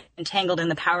balloon entangled in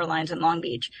the power lines in Long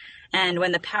Beach. And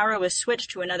when the power was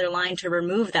switched to another line to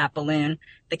remove that balloon,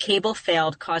 the cable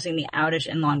failed, causing the outage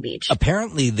in Long Beach.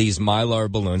 Apparently, these Mylar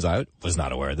balloons, I was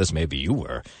not aware of this, maybe you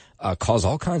were, cause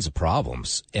all kinds of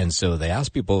problems. And so they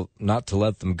asked people not to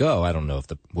let them go. I don't know if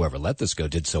whoever let this go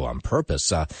did so on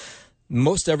purpose.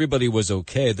 Most everybody was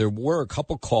okay. There were a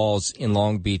couple calls in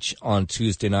Long Beach on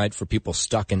Tuesday night for people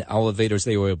stuck in elevators.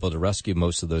 They were able to rescue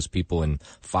most of those people in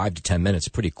 5 to 10 minutes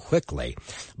pretty quickly.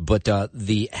 But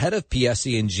the head of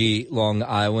PSE&G Long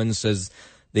Island says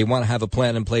they want to have a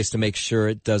plan in place to make sure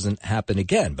it doesn't happen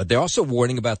again. But they're also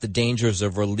warning about the dangers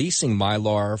of releasing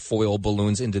Mylar foil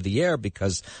balloons into the air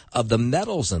because of the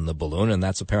metals in the balloon. And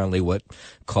that's apparently what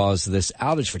caused this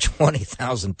outage for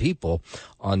 20,000 people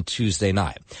on Tuesday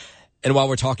night. And while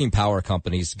we're talking power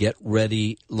companies, get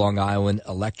ready. Long Island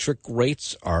electric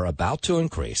rates are about to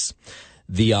increase.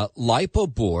 The LIPA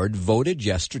board voted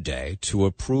yesterday to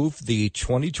approve the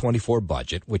 2024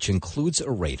 budget, which includes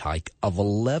a rate hike of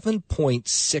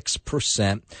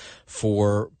 11.6%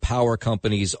 for power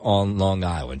companies on Long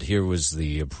Island. Here was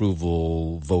the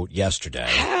approval vote yesterday.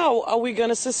 How are we going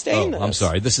to sustain this? I'm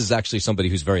sorry. This is actually somebody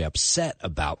who's very upset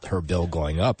about her bill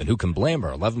going up, and who can blame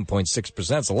her?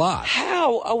 11.6% is a lot.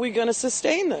 How are we going to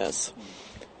sustain this?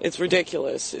 It's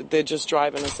ridiculous. They're just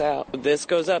driving us out. This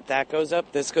goes up, that goes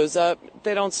up, this goes up.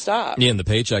 They don't stop. Yeah, and the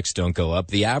paychecks don't go up.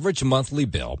 The average monthly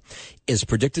bill is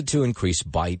predicted to increase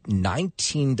by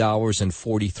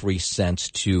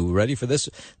 $19.43 to, ready for this?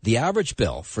 The average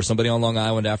bill for somebody on Long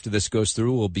Island after this goes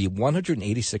through will be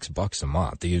 $186 a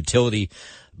month. The utility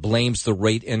blames the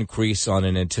rate increase on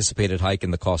an anticipated hike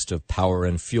in the cost of power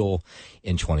and fuel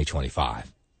in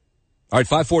 2025. All right,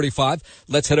 5:45.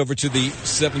 Let's head over to the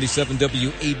 77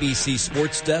 WABC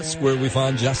Sports Desk, where we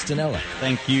find Justin Ellick.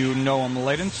 Thank you, Noam.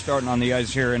 Laden starting on the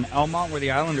ice here in Elmont, where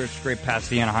the Islanders scraped past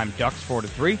the Anaheim Ducks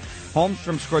 4-3.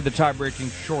 Holmstrom scored the tie-breaking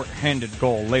short-handed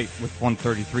goal late with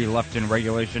 1:33 left in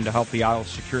regulation to help the Isles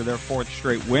secure their fourth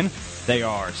straight win. They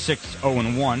are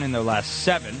 6-0-1 in their last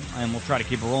 7, and will try to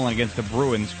keep it rolling against the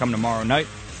Bruins come tomorrow night.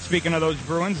 Speaking of those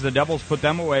Bruins, the Devils put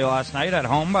them away last night at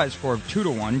home by a score of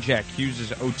 2-1. Jack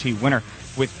Hughes' OT winner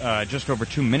with just over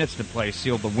 2 minutes to play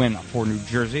sealed the win for New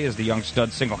Jersey as the young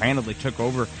stud single-handedly took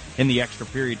over in the extra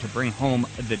period to bring home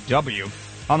the W.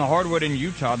 On the hardwood in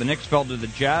Utah, the Knicks fell to the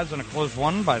Jazz in a close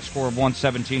one by a score of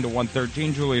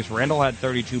 117-113. Julius Randle had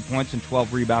 32 points and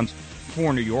 12 rebounds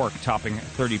for New York, topping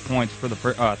 30 points for the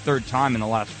third time in the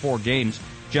last 4 games.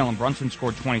 Jalen Brunson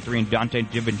scored 23, and Dante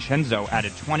DiVincenzo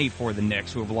added 20 for the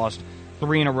Knicks, who have lost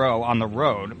 3 in a row on the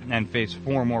road and face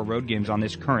 4 more road games on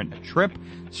this current trip.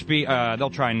 They'll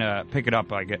try and pick it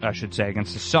up, I should say,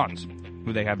 against the Suns,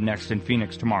 who they have next in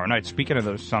Phoenix tomorrow night. Speaking of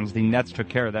those Suns, the Nets took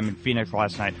care of them in Phoenix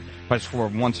last night by a score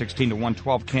of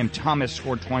 116-112. Cam Thomas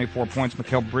scored 24 points.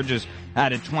 Mikal Bridges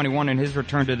added 21 in his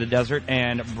return to the desert,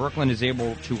 and Brooklyn is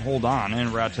able to hold on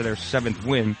and route to their 7th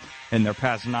win in their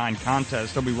past 9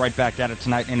 contests. They'll be right back at it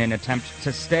tonight in an attempt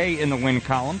to stay in the win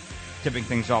column, tipping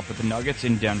things off with the Nuggets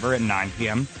in Denver at 9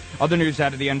 p.m. Other news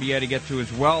out of the NBA to get to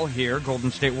as well here.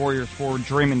 Golden State Warriors forward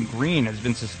Draymond Green has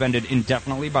been suspended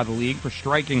indefinitely by the league for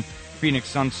striking Phoenix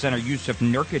Suns center Yusuf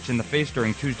Nurkic in the face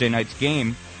during Tuesday night's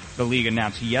game. The league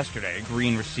announced yesterday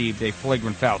Green received a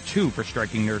flagrant foul 2 for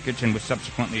striking Nurkic and was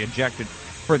subsequently ejected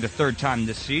for the 3rd time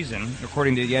this season.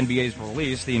 According to the NBA's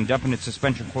release, the indefinite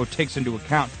suspension quote takes into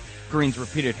account Green's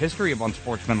repeated history of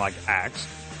unsportsmanlike acts.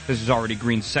 This is already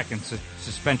Green's 2nd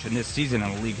suspension this season,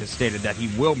 and the league has stated that he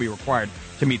will be required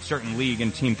to meet certain league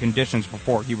and team conditions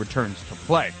before he returns to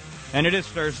play. And it is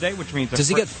Thursday, which means... Does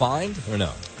he get fined or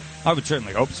no? I would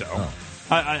certainly hope so. Oh.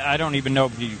 I don't even know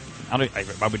if he... I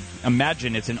would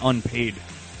imagine it's an unpaid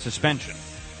suspension,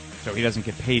 so he doesn't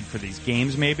get paid for these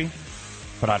games, maybe.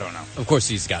 But I don't know. Of course,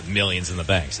 he's got millions in the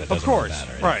bank, so it doesn't really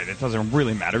matter. Right? It doesn't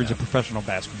really matter. He's a professional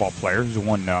basketball player who's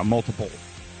won multiple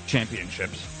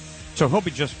championships, so he'll be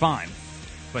just fine.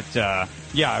 But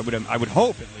yeah, I would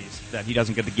hope at least that he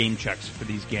doesn't get the game checks for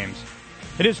these games.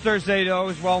 It is Thursday, though,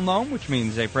 as well known, which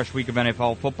means a fresh week of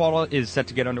NFL football is set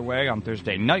to get underway on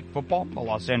Thursday night football. The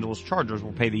Los Angeles Chargers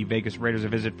will pay the Vegas Raiders a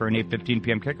visit for an 8:15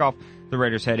 p.m. kickoff. The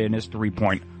Raiders head in as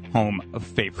 3-point home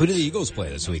favorites. Who do the Eagles play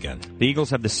this weekend? The Eagles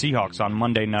have the Seahawks on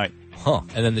Monday night. Huh.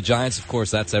 And then the Giants, of course,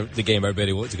 that's the game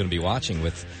everybody is going to be watching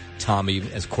with Tommy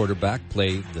as quarterback,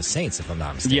 play the Saints, if I'm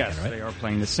not mistaken. Yes, right? They are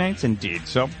playing the Saints, indeed.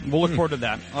 So we'll look forward to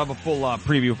that. I'll have a full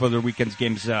preview for the weekend's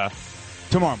games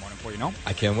tomorrow morning for you, know.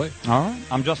 I can't wait. All right.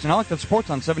 I'm Justin Ellick. That's Sports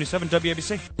on 77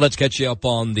 WABC. Let's catch you up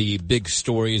on the big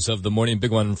stories of the morning.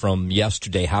 Big one from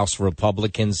yesterday. House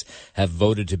Republicans have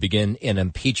voted to begin an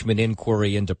impeachment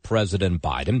inquiry into President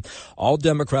Biden. All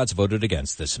Democrats voted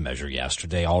against this measure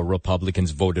yesterday. All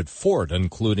Republicans voted for it,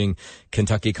 including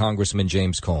Kentucky Congressman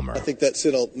James Comer. I think that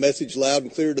sent a message loud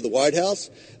and clear to the White House.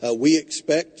 We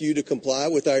expect you to comply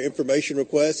with our information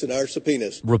requests and our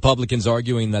subpoenas. Republicans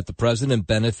arguing that the president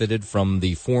benefited from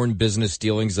the foreign business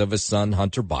dealings of his son,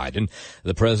 Hunter Biden.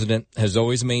 The president has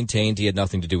always maintained he had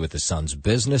nothing to do with his son's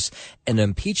business. An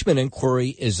impeachment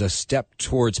inquiry is a step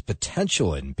towards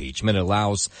potential impeachment. It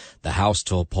allows the House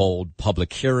to uphold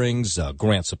public hearings,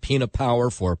 grant subpoena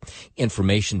power for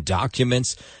information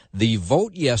documents. The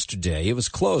vote yesterday, it was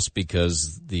close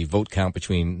because the vote count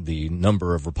between the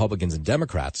number of Republicans and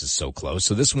Democrats is so close.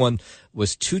 So this one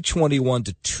was 221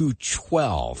 to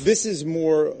 212. This is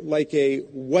more like a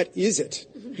what is it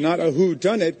not a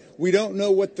whodunit. We don't know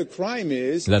what the crime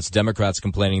is. That's Democrats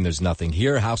complaining there's nothing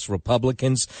here. House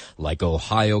Republicans, like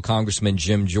Ohio Congressman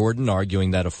Jim Jordan,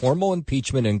 arguing that a formal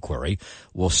impeachment inquiry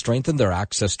will strengthen their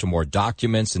access to more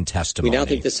documents and testimony. We now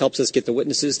think this helps us get the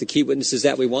witnesses, the key witnesses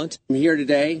that we want. I'm here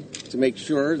today to make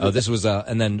sure that... This was,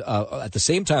 and then at the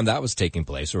same time that was taking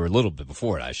place, or a little bit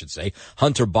before it, I should say,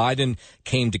 Hunter Biden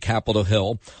came to Capitol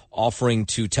Hill offering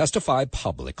to testify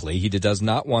publicly. He does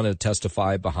not want to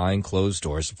testify behind closed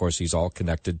doors. Of course, he's all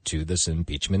connected to this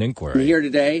impeachment inquiry. I'm here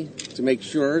today to make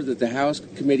sure that the House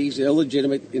committee's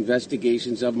illegitimate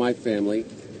investigations of my family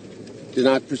do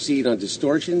not proceed on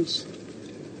distortions,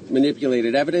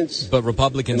 manipulated evidence, but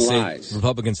Republicans lies.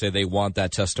 say they want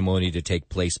that testimony to take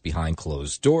place behind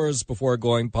closed doors before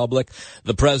going public.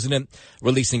 The president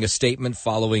releasing a statement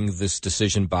following this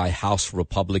decision by House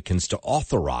Republicans to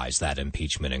authorize that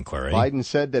impeachment inquiry. Biden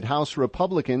said that House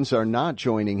Republicans are not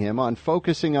joining him on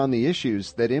focusing on the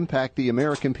issues that impact the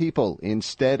American people,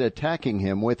 instead attacking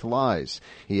him with lies.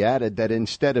 He added that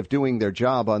instead of doing their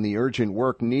job on the urgent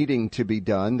work needing to be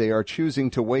done, they are choosing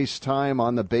to waste time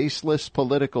on the baseless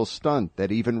political stunt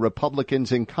that even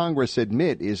Republicans in Congress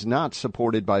admit is not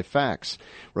supported by facts.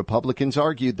 Republicans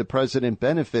argued the president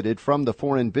benefited from the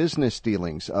foreign business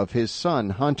dealings of his son,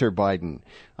 Hunter Biden.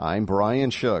 I'm Brian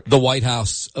Shook. The White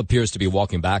House appears to be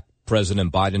walking back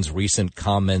President Biden's recent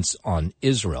comments on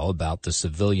Israel about the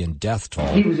civilian death toll.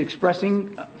 He was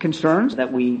expressing concerns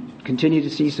that we continue to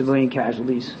see civilian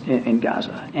casualties in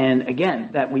Gaza. And again,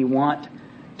 that we want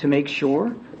to make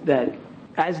sure that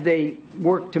as they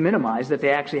work to minimize, that they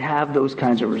actually have those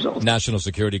kinds of results. National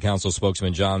Security Council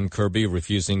spokesman John Kirby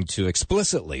refusing to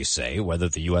explicitly say whether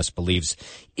the U.S. believes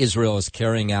Israel is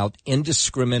carrying out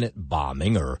indiscriminate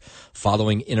bombing or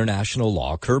following international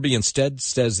law. Kirby instead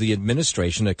says the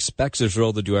administration expects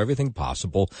Israel to do everything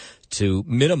possible to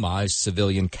minimize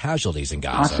civilian casualties in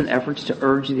Gaza. Constant efforts to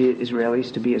urge the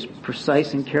Israelis to be as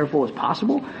precise and careful as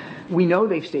possible. We know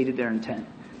they've stated their intent,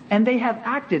 and they have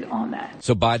acted on that.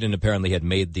 So Biden apparently had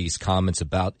made these comments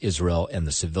about Israel and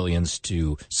the civilians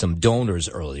to some donors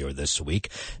earlier this week.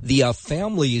 The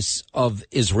families of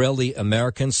Israeli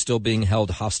Americans still being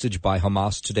held hostage by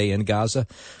Hamas today in Gaza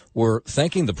were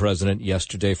thanking the president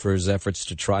yesterday for his efforts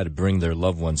to try to bring their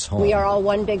loved ones home. We are all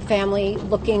one big family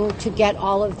looking to get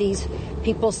all of these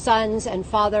people's sons and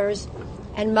fathers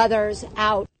and mothers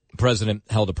out. The president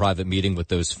held a private meeting with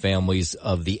those families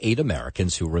of the 8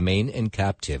 Americans who remain in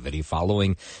captivity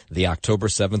following the October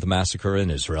 7th massacre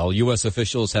in Israel. U.S.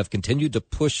 officials have continued to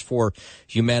push for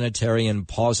humanitarian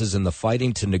pauses in the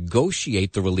fighting to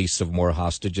negotiate the release of more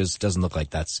hostages. Doesn't look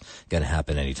like that's going to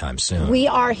happen anytime soon. We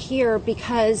are here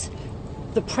because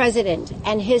the president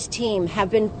and his team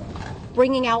have been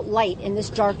bringing out light in this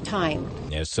dark time.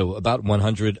 Yeah, so about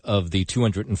 100 of the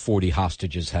 240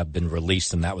 hostages have been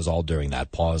released, and that was all during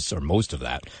that pause, or most of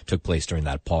that took place during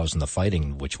that pause in the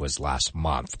fighting, which was last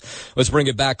month. Let's bring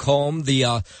it back home.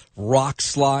 The rock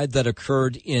slide that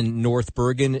occurred in North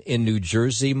Bergen in New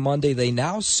Jersey Monday, they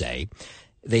now say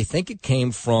they think it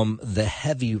came from the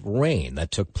heavy rain that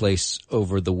took place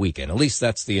over the weekend. At least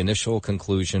that's the initial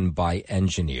conclusion by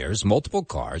engineers. Multiple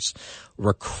cars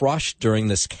were crushed during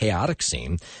this chaotic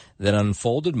scene that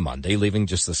unfolded Monday, leaving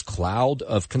just this cloud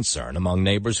of concern among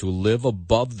neighbors who live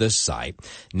above this site.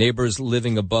 Neighbors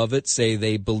living above it say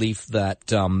they believe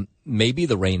that maybe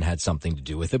the rain had something to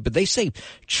do with it, but they say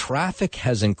traffic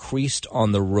has increased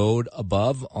on the road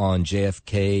above on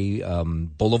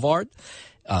JFK Boulevard.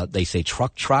 They say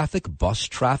truck traffic, bus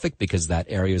traffic, because that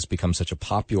area has become such a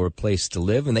popular place to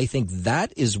live. And they think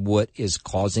that is what is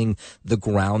causing the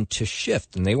ground to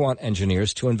shift. And they want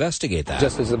engineers to investigate that.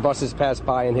 Just as the buses pass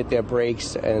by and hit their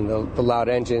brakes and the loud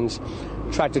engines,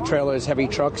 tractor trailers, heavy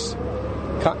trucks,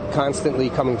 constantly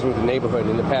coming through the neighborhood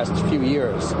in the past few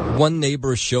years. One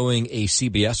neighbor showing a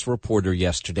CBS reporter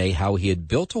yesterday how he had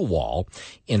built a wall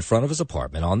in front of his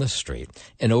apartment on the street,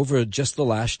 and over just the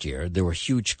last year there were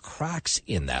huge cracks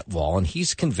in that wall, and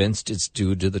he's convinced it's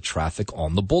due to the traffic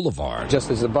on the boulevard. Just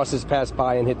as the buses pass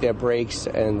by and hit their brakes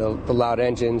and the loud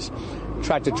engines,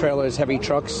 tractor trailers, heavy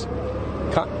trucks,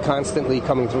 constantly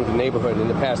coming through the neighborhood in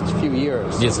the past few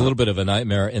years. Yeah, it's a little bit of a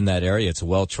nightmare in that area. It's a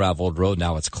well-traveled road.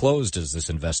 Now it's closed as this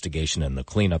investigation and the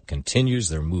cleanup continues.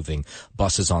 They're moving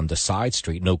buses on the side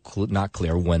street. Not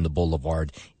clear when the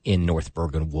boulevard in North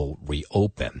Bergen will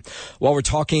reopen. While we're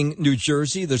talking New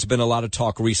Jersey, there's been a lot of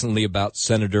talk recently about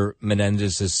Senator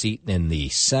Menendez's seat in the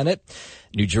Senate.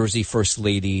 New Jersey First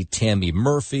Lady Tammy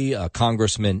Murphy,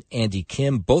 Congressman Andy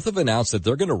Kim, both have announced that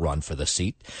they're going to run for the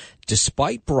seat.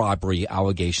 Despite bribery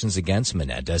allegations against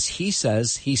Menendez, he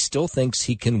says he still thinks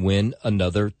he can win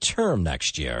another term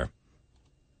next year.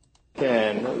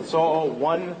 And it's all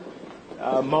one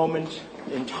moment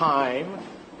in time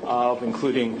of,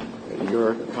 including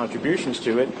your contributions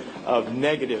to it, of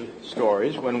negative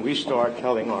stories. When we start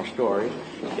telling our story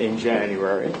in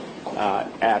January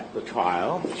at the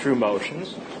trial through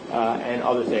motions and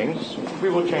other things, we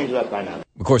will change that dynamic.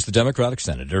 Of course, the Democratic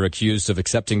senator accused of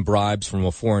accepting bribes from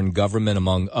a foreign government,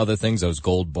 among other things, those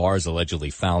gold bars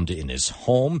allegedly found in his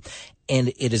home.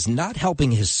 And it is not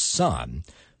helping his son,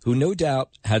 who no doubt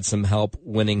had some help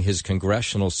winning his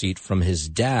congressional seat from his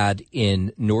dad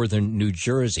in northern New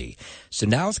Jersey. So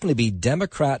now it's going to be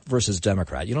Democrat versus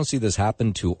Democrat. You don't see this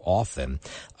happen too often.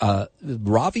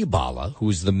 Ravi Bala,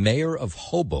 who's the mayor of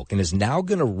Hoboken, is now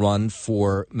going to run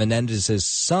for Menendez's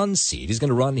son's seat. He's going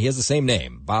to run, he has the same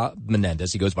name, Bob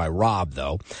Menendez. He goes by Rob,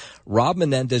 though. Rob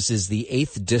Menendez is the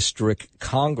 8th District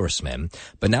congressman,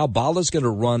 but now Bala's going to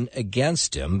run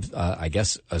against him, I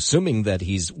guess, assuming that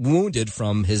he's wounded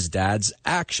from his dad's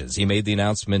actions. He made the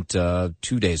announcement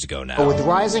 2 days ago now. But with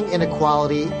rising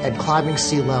inequality and climbing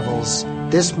sea levels,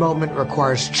 this moment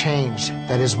requires change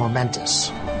that is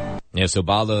momentous. Yeah, so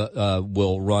Bala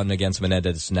will run against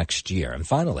Menendez next year. And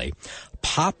finally,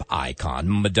 pop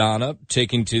icon Madonna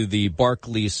taking to the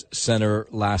Barclays Center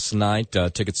last night.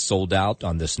 Tickets sold out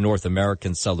on this North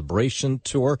American celebration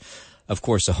tour. Of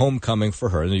course, a homecoming for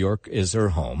her. New York is her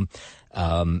home.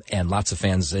 And lots of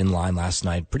fans in line last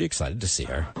night. Pretty excited to see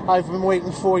her. I've been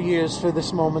waiting 4 years for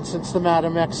this moment since the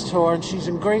Madam X tour, and she's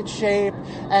in great shape,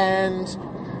 and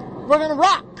we're going to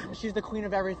rock! She's the queen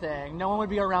of everything. No one would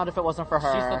be around if it wasn't for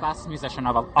her. She's the best musician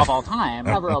of all time.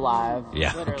 Ever alive.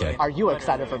 Yeah, literally. okay. Are you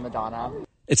excited for Madonna?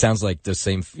 It sounds like the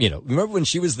same, remember when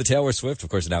she was the Taylor Swift? Of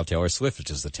course, now Taylor Swift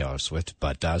is the Taylor Swift,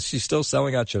 but she's still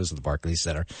selling out shows at the Barclays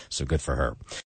Center, so good for her.